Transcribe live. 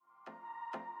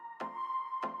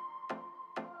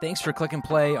Thanks for click and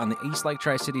play on the East Lake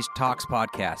Tri-Cities Talks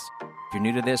podcast. If you're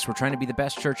new to this, we're trying to be the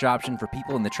best church option for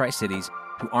people in the Tri-Cities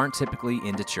who aren't typically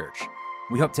into church.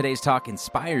 We hope today's talk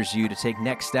inspires you to take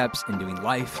next steps in doing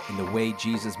life in the way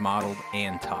Jesus modeled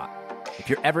and taught.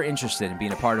 If you're ever interested in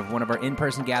being a part of one of our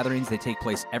in-person gatherings, they take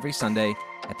place every Sunday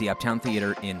at the Uptown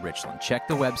Theater in Richland. Check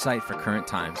the website for current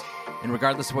times. And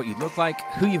regardless of what you look like,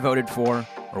 who you voted for,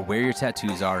 or where your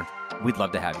tattoos are, we'd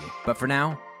love to have you. But for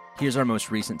now, here's our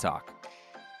most recent talk.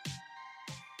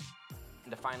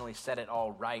 To finally set it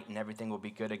all right and everything will be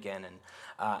good again.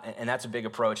 And that's a big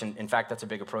approach. And in fact, that's a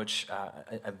big approach,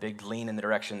 a big lean in the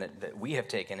direction that we have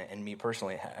taken and me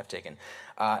personally have taken.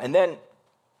 And then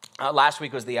last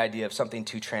week was the idea of something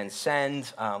to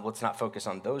transcend. Let's not focus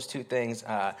on those two things.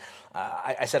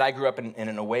 I said I grew up in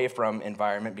an away from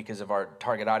environment because of our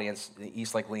target audience, the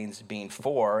East Lake Leans being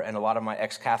 4, and a lot of my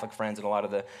ex-Catholic friends and a lot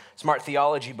of the smart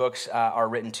theology books are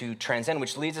written to transcend,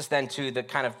 which leads us then to the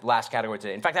kind of last category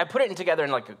today. In fact, I put it together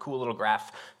in like a cool little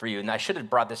graph for you, and I should have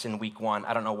brought this in week 1.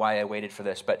 I don't know why I waited for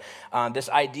this, but this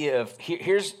idea of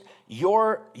here's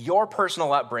your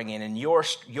personal upbringing and your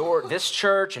this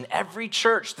church and every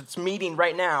church that's meeting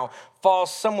right now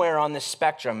falls somewhere on this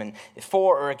spectrum and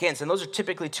for or against. And those are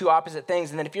typically two opposite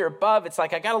things. And then if you're above, it's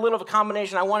like I got a little of a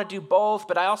combination. I want to do both,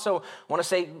 but I also want to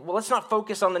say, well, let's not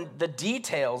focus on the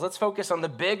details. Let's focus on the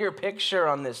bigger picture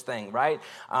on this thing, right?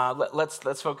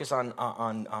 Let's focus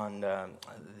on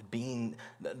being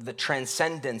the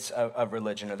transcendence of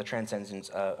religion or the transcendence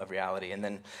of reality. And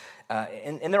then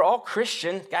and they're all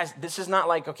Christian. Guys, this is not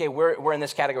like, okay, we're in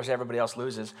this category so everybody else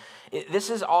loses. This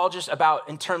is all just about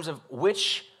in terms of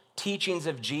which teachings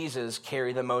of Jesus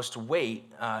carry the most weight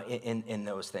in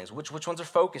those things. Which ones are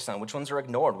focused on? Which ones are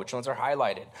ignored? Which ones are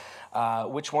highlighted?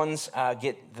 Which ones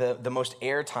get the most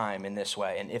airtime in this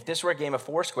way? And if this were a game of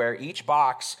Foursquare, each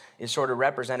box is sort of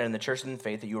represented in the church and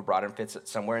faith that you were brought in fits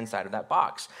somewhere inside of that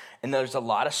box. And there's a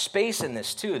lot of space in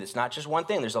this too. It's not just one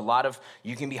thing. There's a lot of,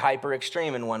 you can be hyper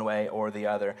extreme in one way or the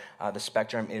other. The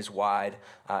spectrum is wide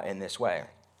in this way.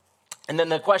 And then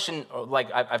the question,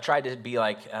 like I've tried to be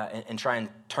like, and try and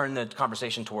turn the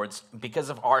conversation towards, because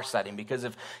of our setting, because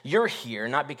of you're here,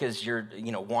 not because you're,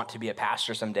 want to be a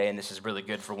pastor someday, and this is really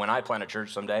good for when I plant a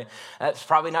church someday. That's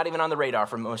probably not even on the radar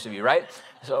for most of you, right?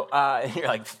 So you're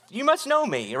like, you must know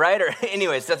me, right? Or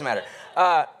anyways, doesn't matter.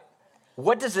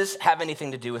 What does this have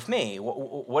anything to do with me?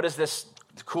 What is this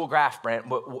cool graph, Brent?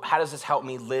 How does this help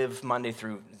me live Monday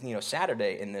through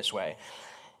Saturday in this way?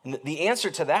 And the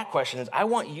answer to that question is I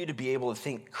want you to be able to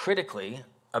think critically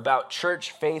about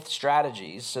church faith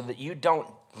strategies so that you don't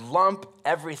lump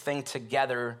everything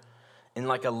together in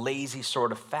like a lazy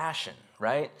sort of fashion,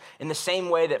 right? In the same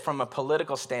way that from a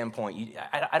political standpoint,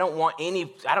 I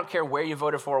don't care where you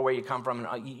voted for or where you come from.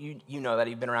 You know that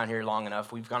you've been around here long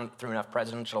enough. We've gone through enough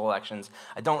presidential elections.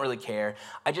 I don't really care.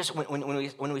 I just,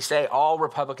 when we say all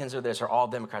Republicans are this or all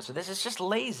Democrats are this, it's just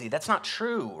lazy. That's not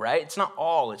true, right? It's not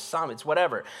all, it's some, it's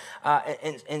whatever.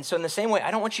 And so in the same way, I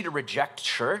don't want you to reject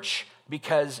church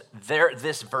because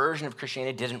this version of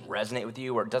Christianity doesn't resonate with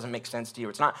you or it doesn't make sense to you.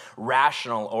 It's not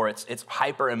rational or it's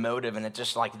hyper emotive and it's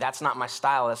just like, that's not my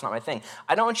style, that's not my thing.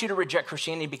 I don't want you to reject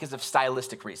Christianity because of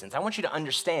stylistic reasons. I want you to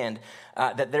understand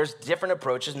that there's different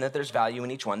approaches and that there's value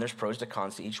in each one. There's pros to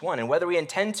cons to each one. And whether we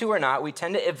intend to or not, we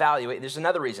tend to evaluate. There's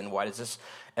another reason. Why is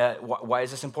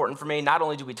this important for me? Not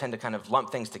only do we tend to kind of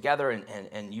lump things together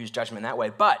and use judgment that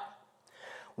way, but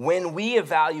when we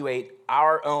evaluate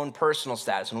our own personal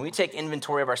status, when we take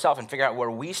inventory of ourselves and figure out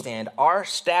where we stand, our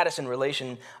status in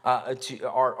relation to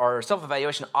our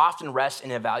self-evaluation often rests in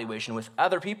evaluation with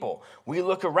other people. We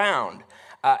look around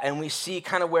and we see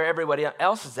kind of where everybody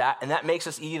else is at, and that makes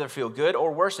us either feel good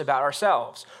or worse about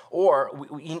ourselves. Or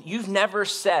you've never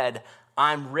said,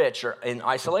 I'm rich or in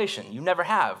isolation. You never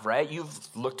have, right? You've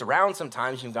looked around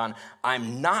sometimes. You've gone,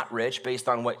 I'm not rich based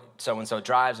on what so-and-so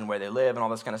drives and where they live and all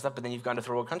this kind of stuff. But then you've gone to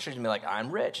third world countries and be like, I'm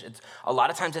rich. A lot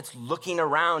of times it's looking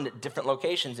around at different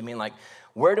locations and being like,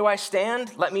 where do I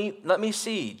stand? Let me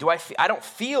see. I don't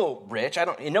feel rich.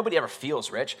 Nobody ever feels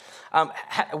rich.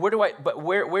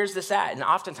 Where's this at? And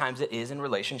oftentimes it is in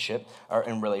relationship or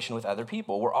in relation with other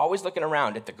people. We're always looking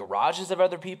around at the garages of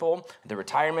other people, the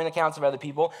retirement accounts of other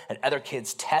people, at other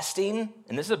kids' testing.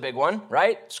 And this is a big one,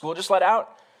 right? School just let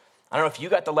out. I don't know if you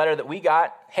got the letter that we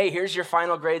got. Hey, here's your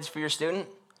final grades for your student.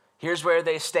 Here's where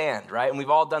they stand, right? And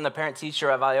we've all done the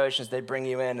parent-teacher evaluations. They bring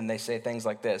you in and they say things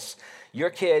like this.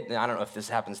 Your kid, and I don't know if this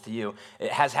happens to you.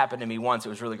 It has happened to me once. It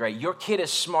was really great. Your kid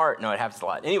is smart. No, it happens a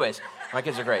lot. Anyways, my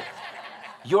kids are great.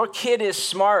 Your kid is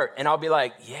smart. And I'll be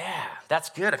like, yeah,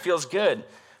 that's good. It feels good.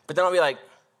 But then I'll be like,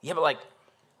 yeah, but like,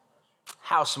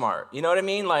 how smart? You know what I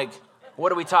mean? Like,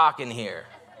 what are we talking here?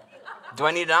 Do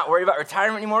I need to not worry about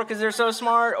retirement anymore because they're so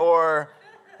smart? Or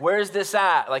where's this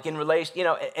at? Like in relation,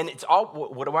 and it's all,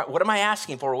 what am I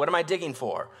asking for? What am I digging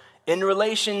for? In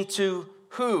relation to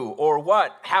who or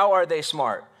what? How are they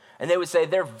smart? And they would say,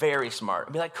 they're very smart.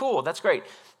 I'd be like, cool, that's great.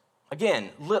 Again,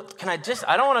 look, I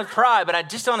don't want to pry, but I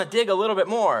just want to dig a little bit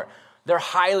more. They're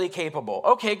highly capable.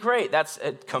 Okay, great. That's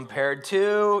compared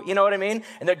to, you know what I mean?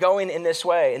 And they're going in this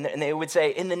way. And they would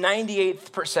say, in the 98th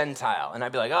percentile. And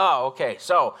I'd be like, oh, okay.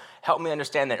 So help me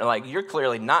understand that. They're like, you're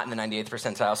clearly not in the 98th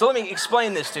percentile. So let me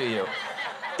explain this to you.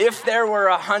 If there were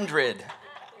 100,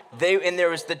 they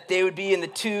would be in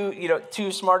the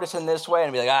two smartest in this way. And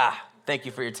I'd be like, thank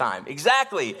you for your time.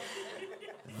 Exactly.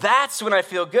 That's when I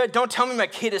feel good. Don't tell me my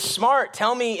kid is smart.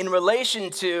 Tell me in relation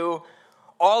to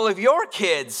all of your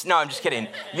kids. No, I'm just kidding.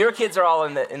 Your kids are all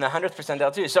in the 100th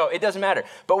percentile too, so it doesn't matter.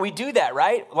 But we do that,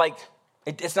 right? Like,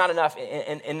 it's not enough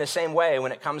in the same way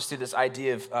when it comes to this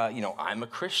idea of, I'm a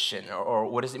Christian, or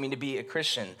what does it mean to be a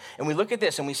Christian? And we look at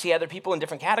this and we see other people in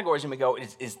different categories and we go,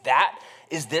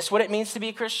 is this what it means to be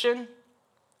a Christian?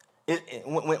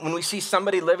 When we see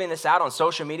somebody living this out on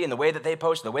social media and the way that they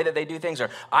post, the way that they do things, or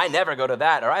I never go to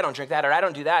that, or I don't drink that, or I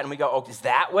don't do that, and we go, oh, is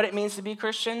that what it means to be a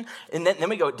Christian? And then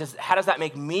we go, how does that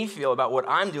make me feel about what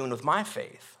I'm doing with my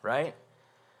faith, right?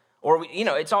 Or,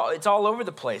 it's all over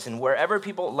the place, and wherever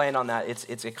people land on that,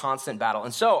 it's a constant battle.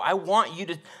 And so I want you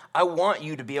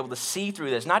to be able to see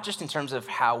through this, not just in terms of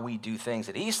how we do things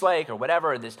at Eastlake or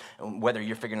whatever, whether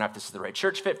you're figuring out if this is the right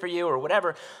church fit for you or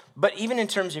whatever, but even in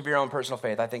terms of your own personal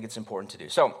faith, I think it's important to do.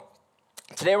 So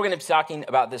today we're going to be talking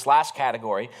about this last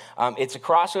category. It's a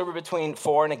crossover between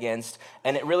for and against,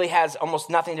 and it really has almost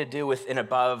nothing to do with an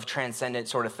above transcendent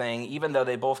sort of thing, even though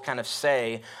they both kind of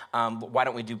say, why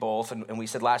don't we do both? And we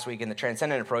said last week in the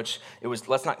transcendent approach, it was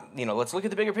let's look at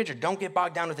the bigger picture. Don't get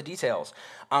bogged down with the details.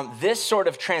 This sort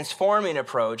of transforming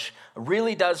approach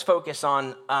really does focus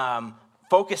on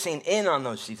focusing in on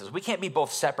those details. We can't be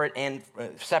both separate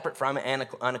from and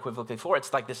unequivocally for.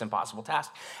 It's like this impossible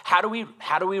task. How do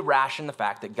we ration the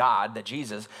fact that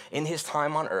Jesus, in his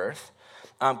time on earth,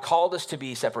 called us to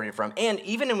be separated from? And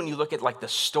even when you look at like the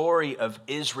story of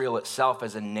Israel itself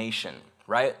as a nation,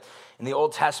 right? In the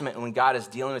Old Testament, when God is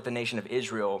dealing with the nation of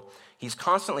Israel, he's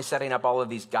constantly setting up all of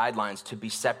these guidelines to be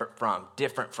separate from,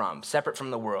 different from, separate from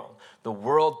the world. The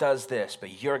world does this,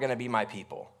 but you're going to be my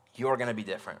people. You're going to be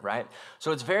different, right?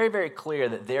 So it's very, very clear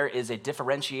that there is a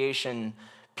differentiation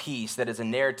piece that is a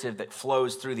narrative that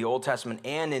flows through the Old Testament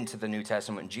and into the New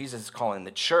Testament. Jesus is calling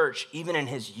the church, even in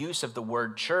his use of the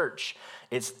word church,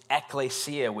 it's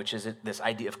ecclesia, which is this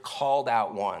idea of called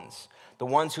out ones, the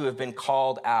ones who have been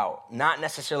called out, not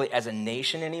necessarily as a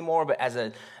nation anymore, but as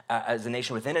a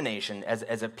nation within a nation,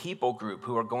 as a people group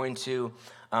who are going to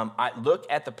look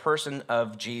at the person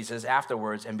of Jesus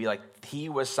afterwards and be like, he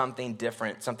was something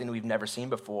different, something we've never seen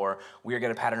before. We are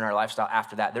going to pattern our lifestyle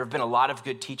after that. There have been a lot of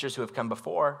good teachers who have come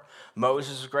before.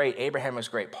 Moses was great. Abraham was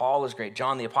great. Paul was great.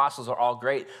 John, the apostles are all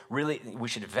great. Really, we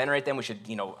should venerate them. We should,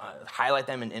 highlight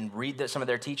them and read some of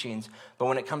their teachings. But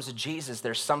when it comes to Jesus,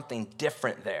 there's something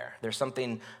different there. There's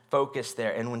something focused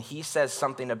there. And when he says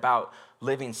something about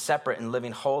living separate and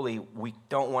living holy, we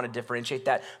don't want to differentiate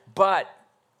that. But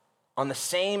on the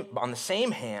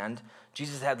same hand,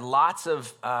 Jesus had lots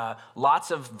of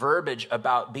verbiage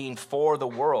about being for the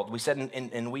world. We said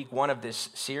in week 1 of this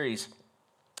series,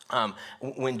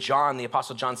 when John, the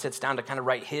Apostle John, sits down to kind of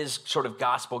write his sort of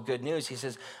gospel good news, he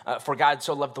says, for God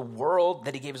so loved the world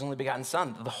that he gave his only begotten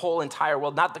son, the whole entire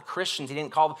world, not the Christians. He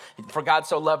didn't call, for God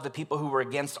so loved the people who were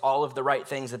against all of the right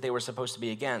things that they were supposed to be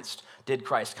against. Did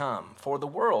Christ come? For the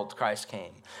world, Christ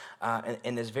came.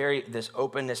 And this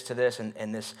openness to this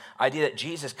and this idea that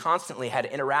Jesus constantly had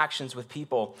interactions with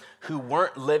people who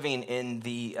weren't living in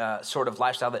the sort of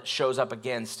lifestyle that shows up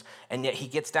against, and yet he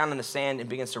gets down in the sand and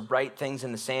begins to write things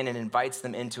in the sand and invites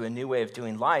them into a new way of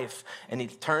doing life. And he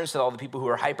turns to all the people who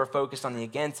are hyper-focused on the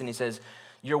against, and he says,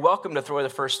 you're welcome to throw the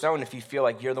first stone if you feel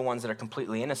like you're the ones that are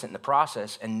completely innocent in the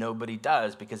process, and nobody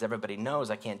does because everybody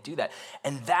knows I can't do that.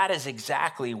 And that is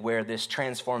exactly where this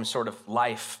transformed sort of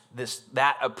life,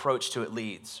 that approach to it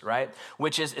leads, right?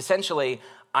 Which is essentially,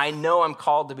 I know I'm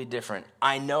called to be different.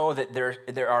 I know that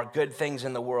there are good things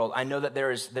in the world. I know that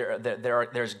there's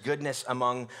goodness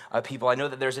among people. I know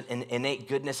that there's an innate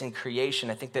goodness in creation.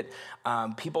 I think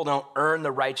that people don't earn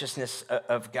the righteousness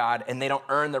of God, and they don't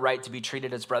earn the right to be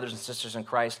treated as brothers and sisters in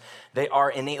Christ. They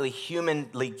are innately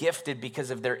humanly gifted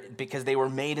because they were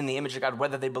made in the image of God,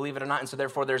 whether they believe it or not. And so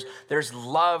therefore there's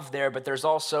love there, but there's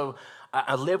also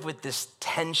I live with this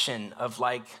tension of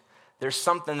like, there's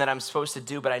something that I'm supposed to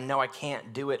do, but I know I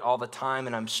can't do it all the time,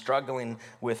 and I'm struggling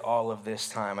with all of this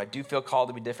time. I do feel called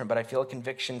to be different, but I feel a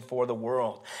conviction for the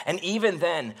world. And even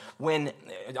then, when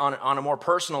on a more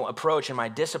personal approach in my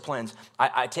disciplines,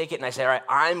 I take it and I say, all right,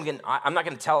 I'm not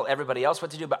going to tell everybody else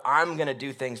what to do, but I'm going to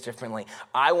do things differently.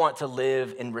 I want to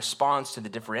live in response to the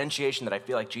differentiation that I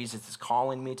feel like Jesus is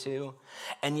calling me to.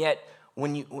 And yet,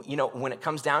 when it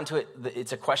comes down to it,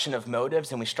 it's a question of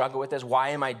motives, and we struggle with this. Why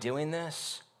am I doing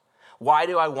this? Why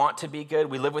do I want to be good?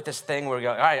 We live with this thing where we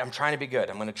go, all right, I'm trying to be good.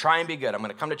 I'm going to try and be good. I'm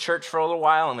going to come to church for a little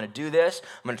while. I'm going to do this.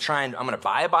 I'm going to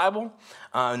buy a Bible,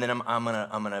 and then I'm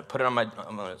going to put it on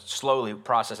I'm going to slowly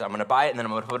process it. I'm going to buy it, and then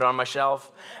I'm going to put it on my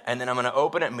shelf, and then I'm going to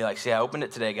open it and be like, see, I opened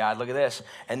it today, God. Look at this.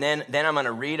 And then I'm going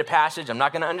to read a passage. I'm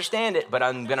not going to understand it, but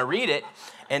I'm going to read it,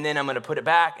 and then I'm going to put it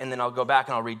back, and then I'll go back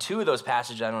and I'll read 2 of those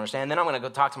passages I don't understand. And then I'm going to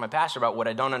go talk to my pastor about what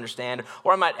I don't understand,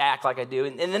 or I might act like I do.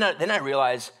 And then I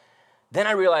realize,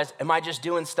 am I just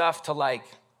doing stuff to like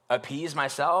appease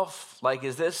myself? Like,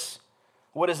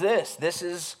 what is this? This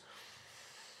is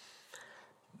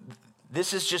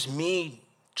just me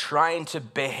trying to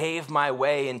behave my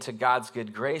way into God's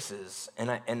good graces.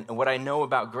 And what I know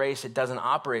about grace, it doesn't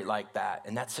operate like that.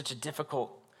 And that's such a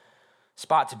difficult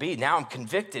spot to be. Now I'm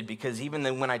convicted because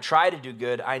even when I try to do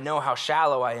good, I know how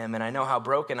shallow I am, and I know how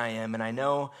broken I am, and I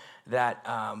know that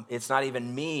it's not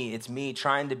even me, it's me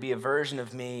trying to be a version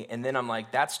of me, and then I'm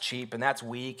like, that's cheap and that's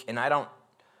weak, and I don't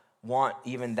want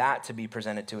even that to be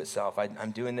presented to itself.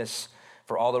 I'm doing this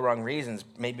for all the wrong reasons,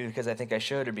 maybe because I think I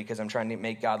should, or because I'm trying to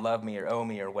make God love me or owe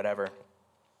me or whatever.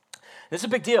 This is a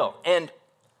big deal, and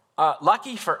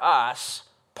lucky for us,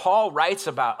 Paul writes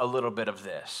about a little bit of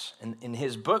this in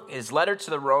his book, his letter to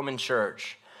the Roman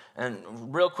church.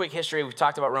 And real quick history, we've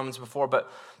talked about Romans before, but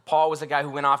Paul was a guy who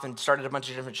went off and started a bunch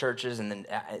of different churches, and then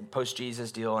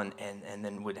post-Jesus deal, and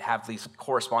then would have these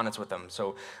correspondence with them.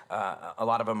 So a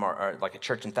lot of them are like a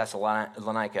church in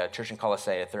Thessalonica, a church in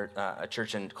Colossae, a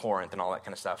church in Corinth, and all that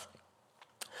kind of stuff.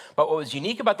 But what was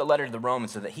unique about the letter to the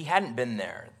Romans is that he hadn't been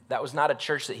there. That was not a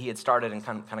church that he had started and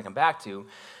kind of come back to.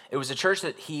 It was a church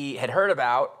that he had heard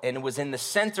about, and it was in the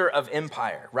center of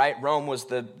empire, right? Rome was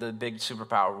the big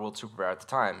superpower, world superpower at the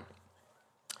time.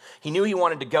 He knew he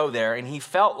wanted to go there, and he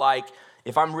felt like,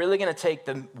 if I'm really going to take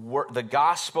the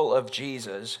gospel of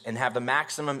Jesus and have the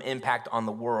maximum impact on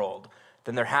the world,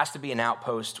 then there has to be an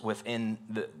outpost within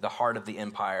the heart of the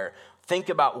empire. Think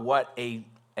about what a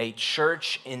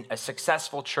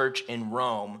successful church in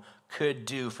Rome could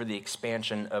do for the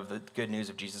expansion of the good news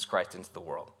of Jesus Christ into the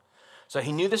world. So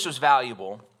he knew this was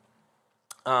valuable,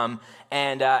 and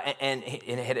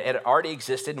it had already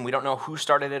existed, and we don't know who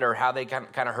started it or how they kind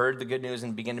of heard the good news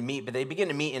and began to meet, but they began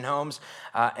to meet in homes,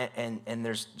 and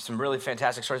there's some really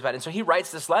fantastic stories about it. And so he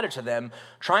writes this letter to them,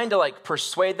 trying to like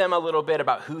persuade them a little bit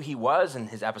about who he was and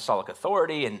his apostolic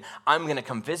authority, and I'm going to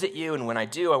come visit you, and when I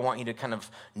do, I want you to kind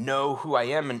of know who I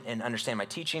am and understand my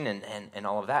teaching and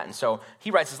all of that. And so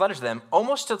he writes this letter to them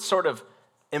almost to sort of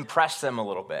impress them a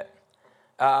little bit.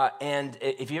 And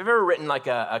if you've ever written like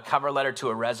a cover letter to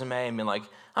a resume and been like,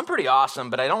 I'm pretty awesome,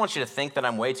 but I don't want you to think that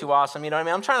I'm way too awesome, you know what I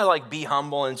mean? I'm trying to like be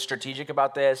humble and strategic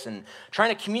about this and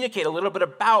trying to communicate a little bit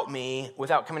about me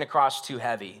without coming across too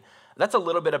heavy. That's a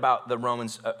little bit about the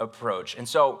Romans approach. And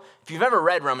so if you've ever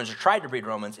read Romans or tried to read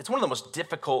Romans, it's one of the most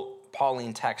difficult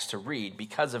Pauline texts to read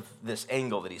because of this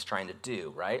angle that he's trying to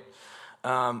do, right?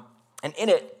 And in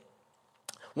it,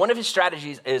 one of his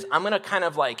strategies is I'm going to kind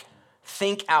of like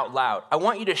think out loud. I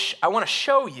want to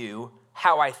show you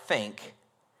how I think,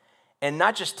 and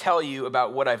not just tell you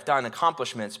about what I've done,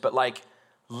 accomplishments, but like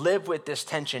live with this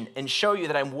tension and show you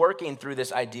that I'm working through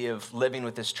this idea of living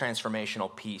with this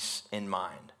transformational piece in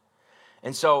mind.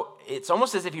 And so it's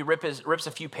almost as if he rips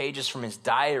a few pages from his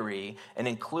diary and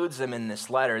includes them in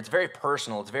this letter. It's very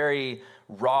personal. It's very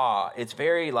raw. It's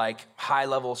very like high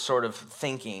level sort of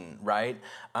thinking, right?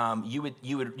 You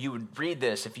would read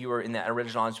this if you were in that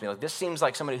original audience, like, this seems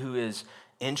like somebody who is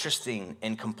interesting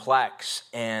and complex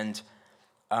and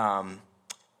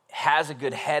has a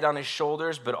good head on his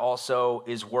shoulders, but also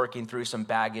is working through some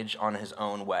baggage on his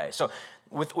own way. So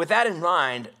with that in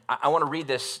mind, I want to read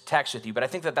this text with you, but I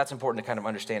think that that's important to kind of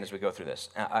understand as we go through this.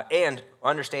 And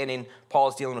understanding Paul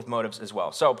is dealing with motives as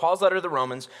well. So Paul's letter to the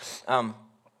Romans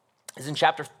is in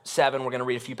chapter 7. We're going to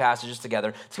read a few passages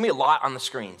together. It's going to be a lot on the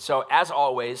screen. So as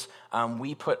always,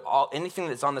 we put anything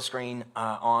that's on the screen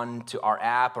onto our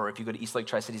app, or if you go to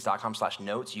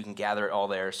eastlaketricities.com/notes, you can gather it all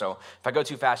there. So if I go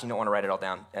too fast and you don't want to write it all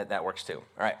down, that works too.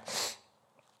 All right.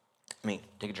 Let me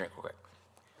take a drink real quick.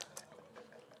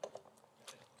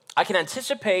 I can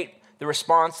anticipate the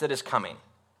response that is coming.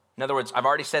 In other words, I've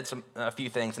already said a few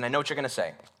things, and I know what you're going to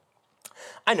say.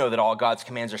 I know that all God's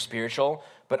commands are spiritual,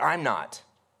 but I'm not.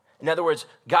 In other words,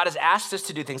 God has asked us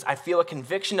to do things. I feel a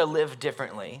conviction to live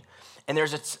differently. And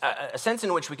there's a sense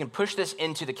in which we can push this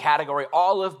into the category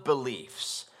all of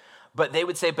beliefs. But they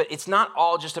would say, but it's not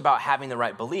all just about having the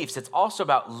right beliefs. It's also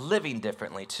about living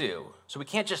differently too. So we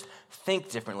can't just think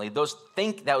differently. Those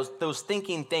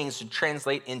thinking things should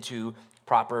translate into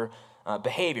proper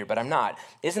behavior, but I'm not.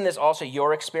 Isn't this also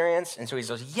your experience? And so he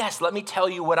says, yes, let me tell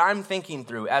you what I'm thinking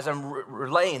through as I'm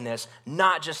relaying this,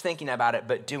 not just thinking about it,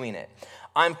 but doing it.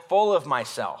 I'm full of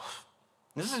myself.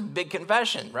 This is a big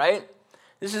confession, right?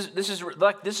 This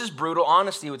is brutal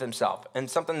honesty with himself, and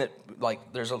something that,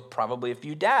 like, there's probably a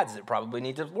few dads that probably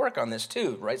need to work on this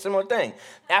too, right? Similar thing.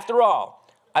 After all,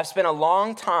 I've spent a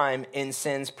long time in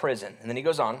sin's prison. And then he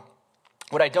goes on,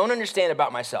 what I don't understand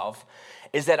about myself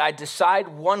is that I decide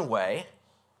one way,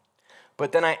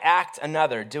 but then I act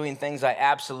another, doing things I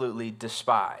absolutely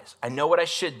despise. I know what I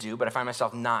should do, but I find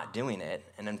myself not doing it,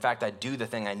 and in fact, I do the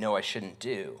thing I know I shouldn't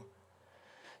do.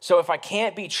 So if I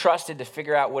can't be trusted to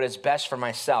figure out what is best for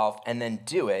myself and then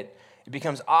do it, it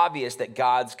becomes obvious that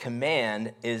God's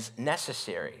command is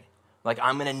necessary. Like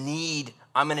I'm gonna need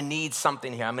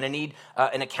something here. I'm gonna need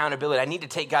an accountability. I need to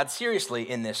take God seriously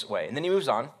in this way. And then he moves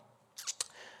on.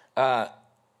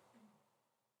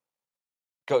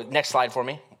 Go next slide for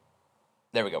me.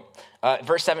 There we go.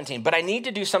 Verse 17. But I need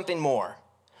to do something more.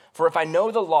 For if I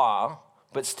know the law,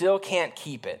 but still can't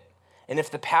keep it, and if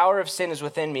the power of sin is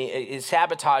within me, is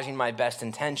sabotaging my best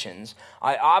intentions,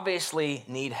 I obviously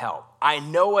need help. I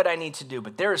know what I need to do,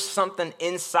 but there is something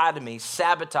inside of me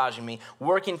sabotaging me,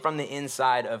 working from the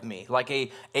inside of me, like a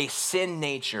sin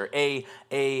nature, I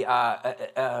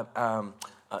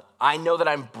know that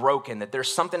I'm broken, that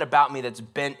there's something about me that's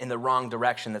bent in the wrong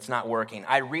direction that's not working.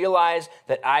 I realize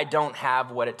that I don't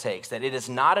have what it takes, that it is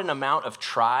not an amount of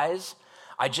tries.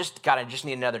 I just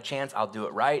need another chance. I'll do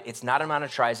it right. It's not an amount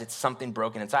of tries. It's something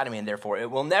broken inside of me, and therefore it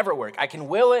will never work. I can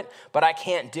will it, but I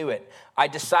can't do it. I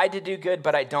decide to do good,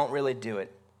 but I don't really do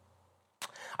it.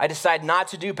 I decide not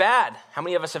to do bad. How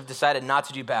many of us have decided not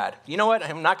to do bad? You know what?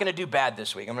 I'm not going to do bad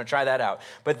this week. I'm going to try that out.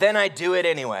 But then I do it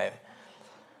anyway.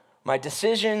 My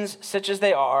decisions, such as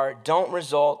they are, don't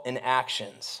result in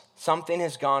actions. Something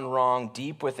has gone wrong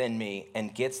deep within me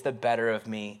and gets the better of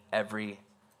me every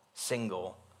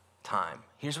single time.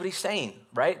 Here's what he's saying,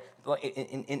 right?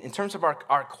 In terms of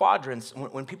our quadrants,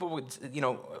 when people would,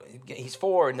 he's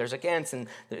for and there's against, and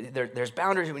there's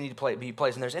boundaries that we need to be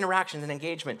placed, and there's interactions and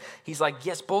engagement. He's like,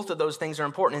 yes, both of those things are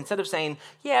important. Instead of saying,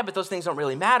 yeah, but those things don't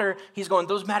really matter, he's going,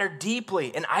 those matter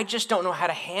deeply, and I just don't know how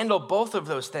to handle both of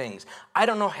those things. I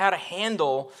don't know how to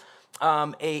handle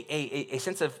a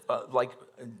sense of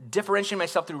differentiating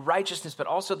myself through righteousness, but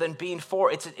also then being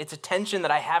for. It's a tension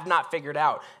that I have not figured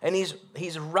out. And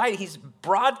he's right. He's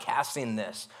broadcasting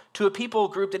this to a people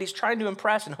group that he's trying to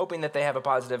impress and hoping that they have a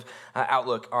positive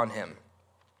outlook on him.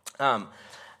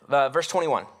 Verse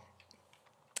 21.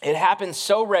 It happens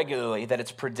so regularly that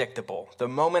it's predictable. The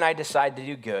moment I decide to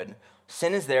do good,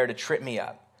 sin is there to trip me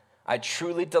up. I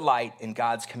truly delight in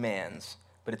God's commands,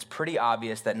 but it's pretty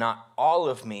obvious that not all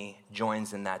of me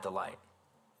joins in that delight.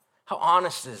 How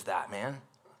honest is that, man?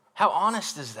 How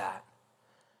honest is that?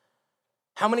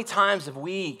 How many times have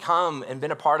we come and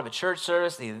been a part of a church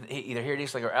service, either here at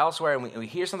Eastlake or elsewhere, and we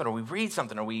hear something, or we read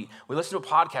something, or we listen to a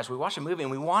podcast, we watch a movie,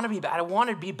 and we want to be bad. I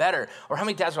want to be better. Or how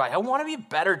many dads are like, I want to be a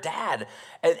better dad.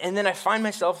 And then I find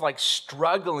myself like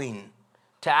struggling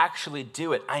to actually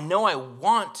do it. I know I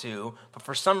want to, but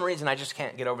for some reason I just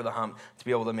can't get over the hump to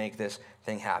be able to make this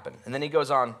thing happen. And then he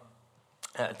goes on,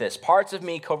 this, parts of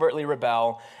me covertly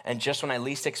rebel, and just when I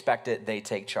least expect it, they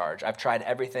take charge. I've tried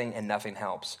everything and nothing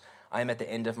helps. I am at the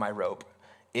end of my rope.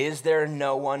 Is there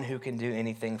no one who can do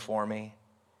anything for me?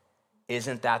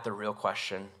 Isn't that the real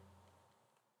question?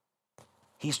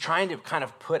 He's trying to kind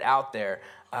of put out there,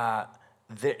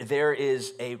 there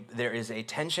is a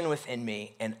tension within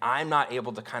me, and I'm not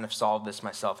able to kind of solve this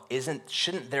myself.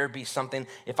 Shouldn't there be something?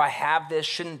 If I have this,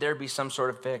 shouldn't there be some sort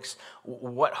of fix?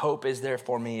 What hope is there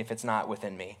for me if it's not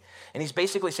within me? And he's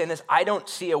basically saying this: I don't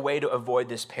see a way to avoid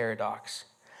this paradox.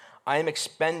 I'm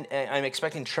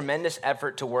expecting tremendous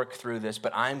effort to work through this,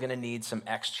 but I'm going to need some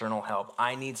external help.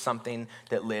 I need something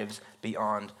that lives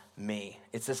beyond me.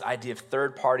 It's this idea of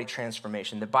third-party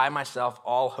transformation, that by myself,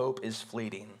 all hope is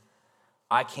fleeting.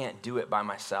 I can't do it by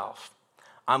myself.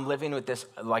 I'm living with this,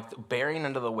 like bearing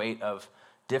under the weight of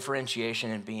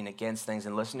differentiation and being against things,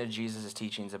 and listening to Jesus'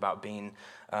 teachings about being,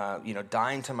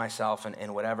 dying to myself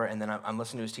and whatever. And then I'm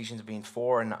listening to his teachings of being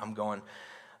for, and I'm going,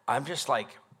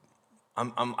 I'm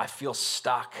I feel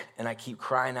stuck, and I keep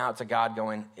crying out to God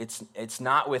going, it's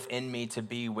not within me to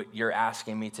be what you're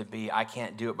asking me to be. I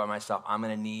can't do it by myself. I'm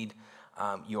going to need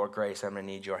your grace. I'm going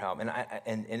to need your help.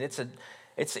 And it's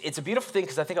a beautiful thing,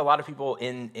 because I think a lot of people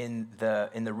in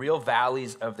the real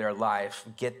valleys of their life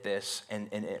get this, and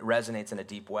it resonates in a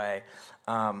deep way.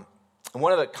 And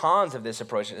one of the cons of this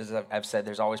approach, as I've said,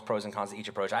 there's always pros and cons to each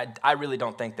approach. I really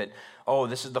don't think that,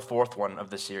 this is the fourth one of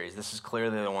the series. This is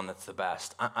clearly the one that's the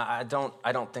best. I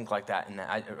don't think like that. And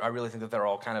I really think that they're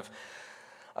all kind of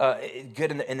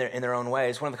good in their own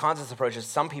ways. One of the cons of this approach is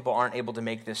some people aren't able to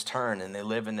make this turn, and they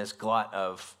live in this glut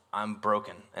of, I'm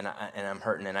broken and I'm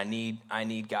hurting and I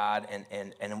need God,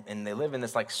 and they live in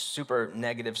this like super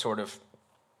negative sort of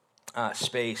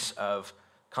space of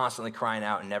constantly crying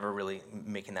out and never really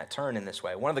making that turn in this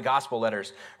way. One of the gospel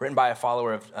letters written by a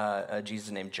follower of Jesus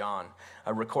named John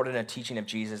recorded a teaching of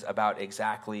Jesus about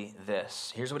exactly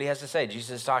this. Here's what he has to say. Jesus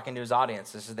is talking to his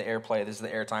audience. This is the airplay, this is the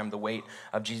airtime, the weight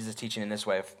of Jesus' teaching in this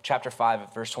way. Chapter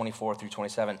 5, verse 24 through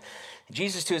 27.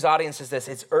 Jesus to his audience says this: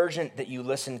 it's urgent that you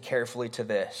listen carefully to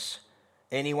this.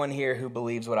 Anyone here who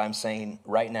believes what I'm saying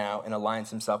right now and aligns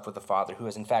himself with the Father, who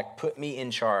has in fact put me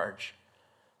in charge,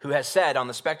 who has said on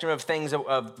the spectrum of things,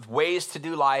 of ways to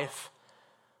do life,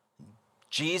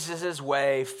 Jesus'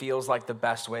 way feels like the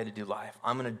best way to do life.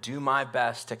 I'm going to do my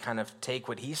best to kind of take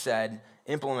what he said,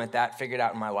 implement that, figure it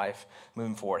out in my life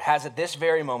moving forward. Has at this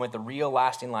very moment the real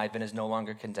lasting life and is no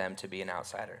longer condemned to be an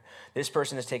outsider. This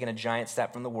person has taken a giant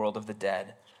step from the world of the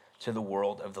dead to the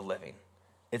world of the living.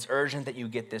 It's urgent that you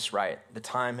get this right. The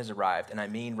time has arrived, and I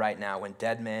mean right now, when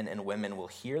dead men and women will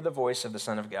hear the voice of the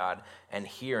Son of God, and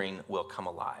hearing will come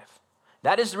alive.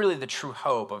 That is really the true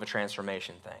hope of a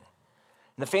transformation thing.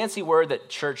 And the fancy word that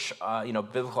church,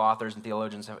 biblical authors and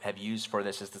theologians have used for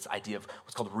this is this idea of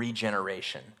what's called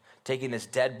regeneration. Taking this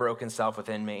dead, broken self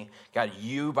within me, God,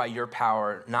 you by your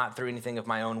power, not through anything of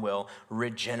my own will,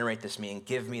 regenerate this me and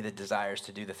give me the desires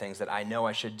to do the things that I know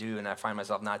I should do and I find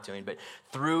myself not doing. But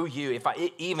through you,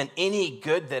 even any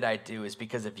good that I do is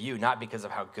because of you, not because of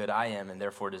how good I am and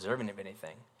therefore deserving of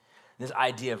anything. This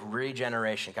idea of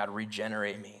regeneration, God,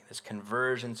 regenerate me, this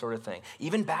conversion sort of thing.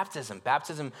 Even baptism.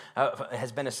 Baptism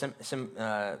has been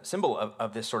a symbol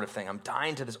of this sort of thing. I'm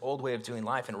dying to this old way of doing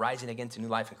life and rising again to new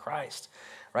life in Christ.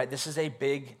 Right? This is a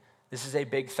big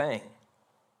thing.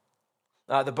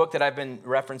 The book that I've been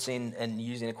referencing and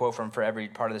using a quote from for every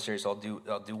part of the series, so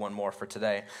I'll do one more for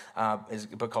today, is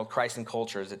a book called Christ and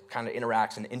Cultures. It kind of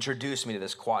interacts and introduced me to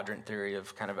this quadrant theory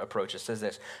of kind of approach. It says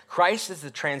this: Christ is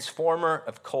the transformer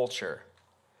of culture,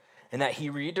 in that he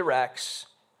redirects,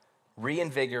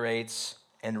 reinvigorates,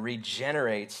 and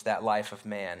regenerates that life of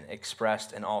man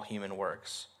expressed in all human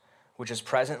works, which in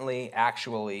present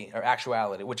actuality,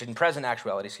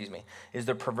 is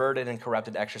the perverted and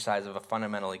corrupted exercise of a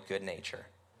fundamentally good nature,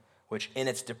 which in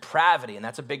its depravity, and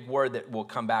that's a big word that we'll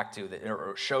come back to, that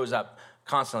shows up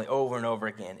constantly over and over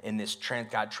again in this,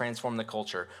 God transformed the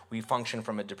culture. We function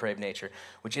from a depraved nature,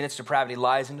 which in its depravity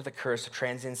lies into the curse of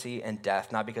transiency and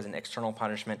death, not because an external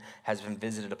punishment has been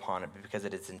visited upon it, but because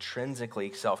it is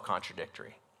intrinsically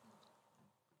self-contradictory.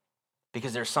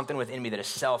 Because there's something within me that is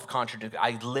self-contradictory.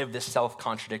 I live this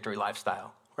self-contradictory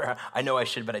lifestyle where I know I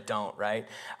should, but I don't, right?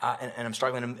 And I'm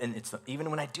struggling, and it's even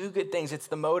when I do good things, it's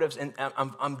the motives, and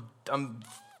I'm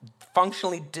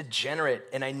functionally degenerate,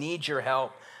 and I need your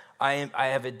help. I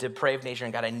have a depraved nature,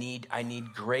 and God, I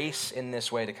need grace in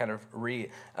this way to kind of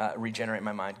regenerate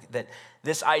my mind. That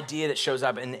this idea that shows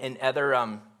up in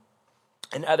other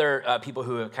people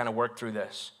who have kind of worked through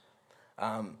this.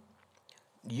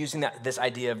 Using this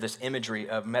idea of this imagery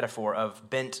of metaphor of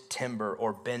bent timber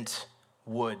or bent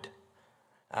wood,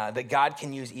 that God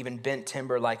can use even bent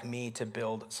timber like me to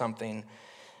build something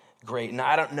great. And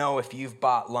I don't know if you've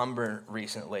bought lumber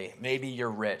recently. Maybe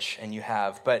you're rich and you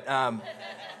have, but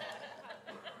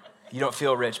you don't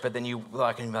feel rich, but then you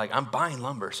look and be like, I'm buying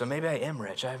lumber, so maybe I am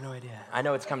rich. I have no idea. I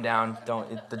know it's come down.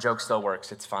 The joke still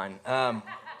works. It's fine.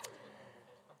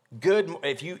 Good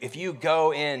if you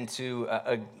go into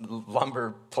a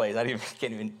lumber place,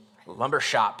 lumber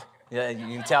shop. Yeah,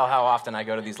 you can tell how often I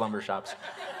go to these lumber shops.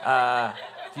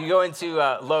 If you go into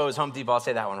Lowe's, Home Depot, I'll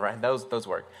say that one, right? Those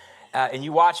work. And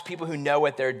you watch people who know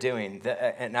what they're doing,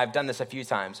 and I've done this a few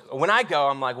times. When I go,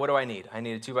 I'm like, what do I need? I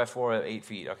need a 2x4 8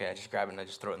 feet. Okay, I just grab it and I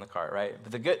just throw it in the cart, right?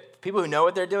 But the good people who know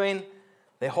what they're doing,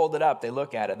 they hold it up, they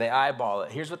look at it, they eyeball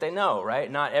it. Here's what they know, right?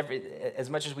 Not as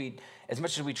much as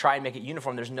we try and make it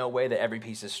uniform, there's no way that every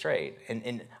piece is straight.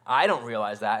 And I don't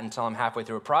realize that until I'm halfway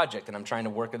through a project and I'm trying to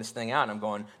work this thing out and I'm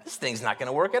going, this thing's not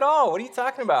gonna work at all. What are you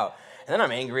talking about? And then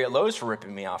I'm angry at Lowe's for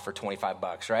ripping me off for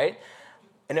 $25, right?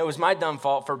 And it was my dumb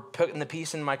fault for putting the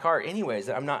piece in my cart anyways.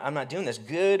 I'm not doing this.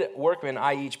 Good workman,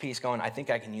 eye each piece going, I think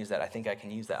I can use that. I think I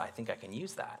can use that. I think I can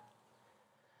use that.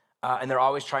 And they're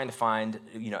always trying to find,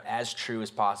 as true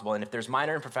as possible. And if there's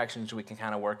minor imperfections, we can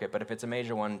kind of work it. But if it's a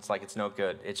major one, it's like it's no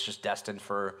good. It's just destined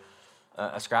for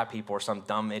a scrap heap or some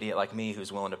dumb idiot like me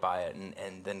who's willing to buy it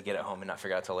and then get it home and not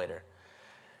figure out till later.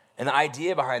 And the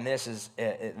idea behind this is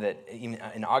that,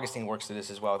 and Augustine works through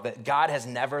this as well, that God has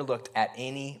never looked at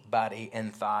anybody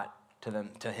and thought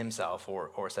to himself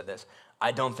or said this,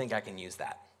 I don't think I can use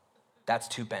that. That's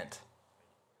too bent.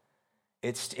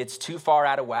 It's too far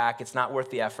out of whack. It's not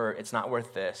worth the effort. It's not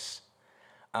worth this.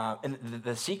 And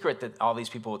the secret that all these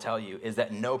people will tell you is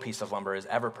that no piece of lumber is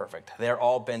ever perfect. They're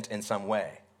all bent in some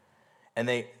way. And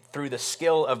they, through the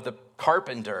skill of the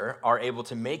carpenter, are able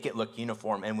to make it look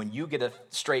uniform. And when you get a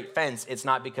straight fence, it's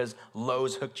not because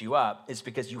Lowe's hooked you up. It's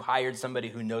because you hired somebody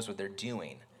who knows what they're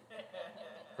doing.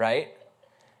 Right?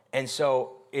 And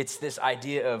so it's this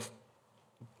idea of,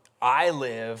 I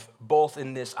live both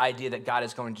in this idea that God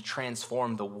is going to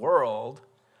transform the world,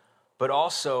 but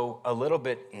also not a little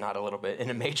bit, in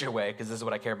a major way, because this is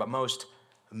what I care about most,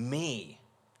 me.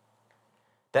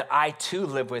 That I too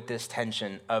live with this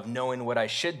tension of knowing what I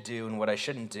should do and what I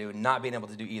shouldn't do, not being able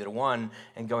to do either one,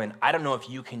 and going, I don't know if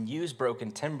you can use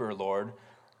broken timber, Lord,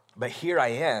 but here I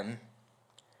am.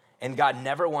 And God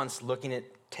never wants looking at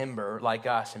timber like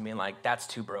us and being like, that's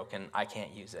too broken, I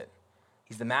can't use it.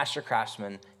 He's the master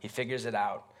craftsman. He figures it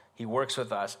out. He works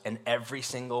with us, and every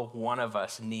single one of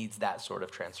us needs that sort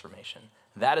of transformation.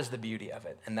 That is the beauty of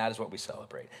it, and that is what we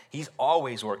celebrate. He's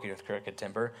always working with crooked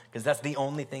timber because that's the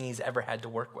only thing he's ever had to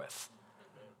work with.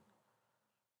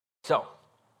 So,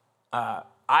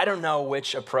 I don't know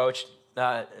which approach.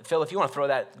 Phil, if you want to throw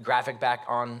that graphic back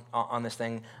on this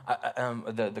thing,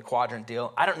 the quadrant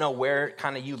deal. I don't know where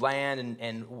kind of you land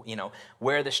and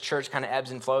where this church kind of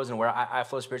ebbs and flows and where I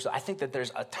flow spiritually. I think that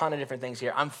there's a ton of different things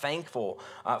here. I'm thankful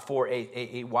for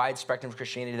a wide spectrum of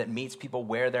Christianity that meets people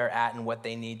where they're at and what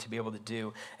they need to be able to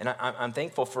do. And I'm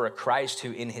thankful for a Christ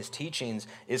who, in his teachings,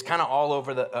 is kind of all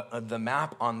over the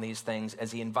map on these things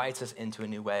as he invites us into a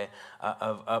new way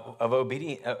of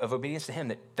obedience to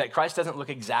him. That Christ doesn't look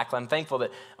exactly. I'm thankful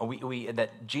that that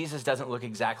Jesus doesn't look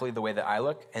exactly the way that I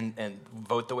look and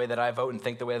vote the way that I vote and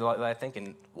think the way that I think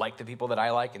and like the people that I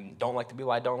like and don't like the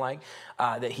people I don't like.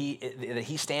 That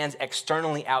he stands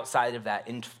externally outside of that,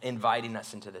 inviting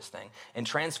us into this thing and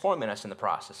transforming us in the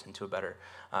process into a better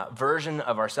version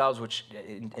of ourselves, which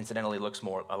incidentally looks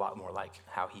a lot more like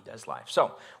how he does life.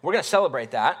 So we're going to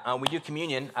celebrate that. We do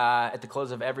communion at the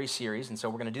close of every series, and so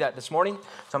we're going to do that this morning.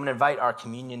 So I'm going to invite our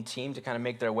communion team to kind of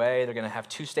make their way. They're going to have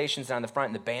two stations down the front,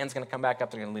 and the band's going to come back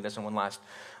up. They're going to lead us in one last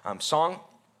song.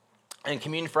 And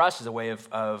communion for us is a way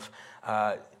of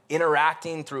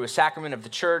interacting through a sacrament of the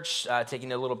church,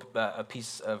 taking a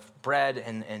piece of bread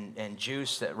and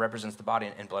juice that represents the body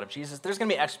and blood of Jesus. There's going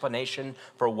to be explanation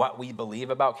for what we believe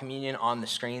about communion on the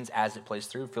screens as it plays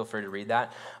through. Feel free to read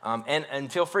that.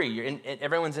 And feel free.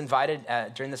 Everyone's invited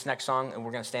during this next song, and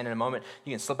we're going to stand in a moment.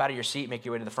 You can slip out of your seat, make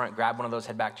your way to the front, grab one of those,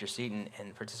 head back to your seat,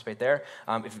 and participate there.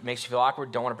 If it makes you feel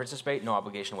awkward, don't want to participate, no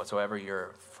obligation whatsoever.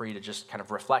 You're free to just kind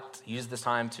of reflect, use this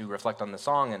time to reflect on the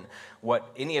song and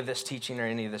what any of this teaching or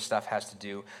any of this stuff has to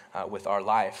do with our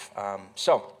life.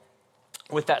 So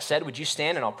with that said, would you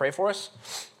stand and I'll pray for us?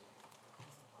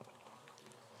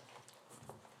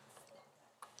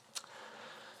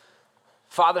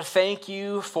 Father, thank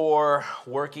you for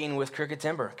working with crooked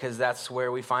timber, because that's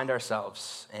where we find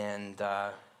ourselves. And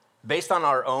based on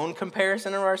our own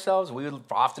comparison of ourselves, we would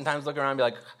oftentimes look around and be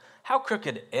like, how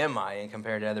crooked am I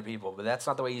compared to other people? But that's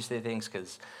not the way you say things,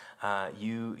 because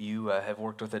you have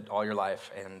worked with it all your life,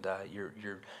 and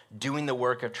you're doing the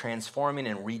work of transforming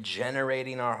and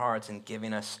regenerating our hearts and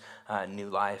giving us new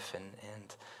life,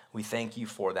 and we thank you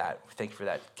for that. We thank you for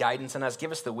that guidance in us.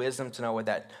 Give us the wisdom to know what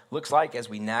that looks like as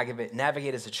we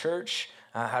navigate as a church,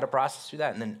 how to process through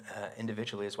that, and then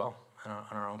individually as well on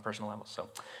our own personal level. So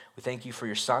we thank you for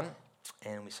your Son,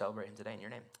 and we celebrate him today in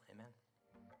your name.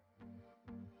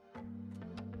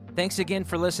 Thanks again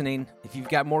for listening. If you've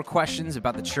got more questions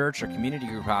about the church or community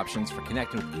group options for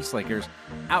connecting with East Lakers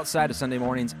outside of Sunday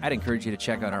mornings, I'd encourage you to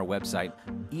check out our website,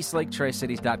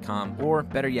 eastlaketricities.com, or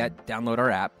better yet, download our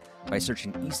app by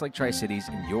searching East Lake Tri-Cities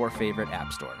in your favorite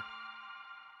app store.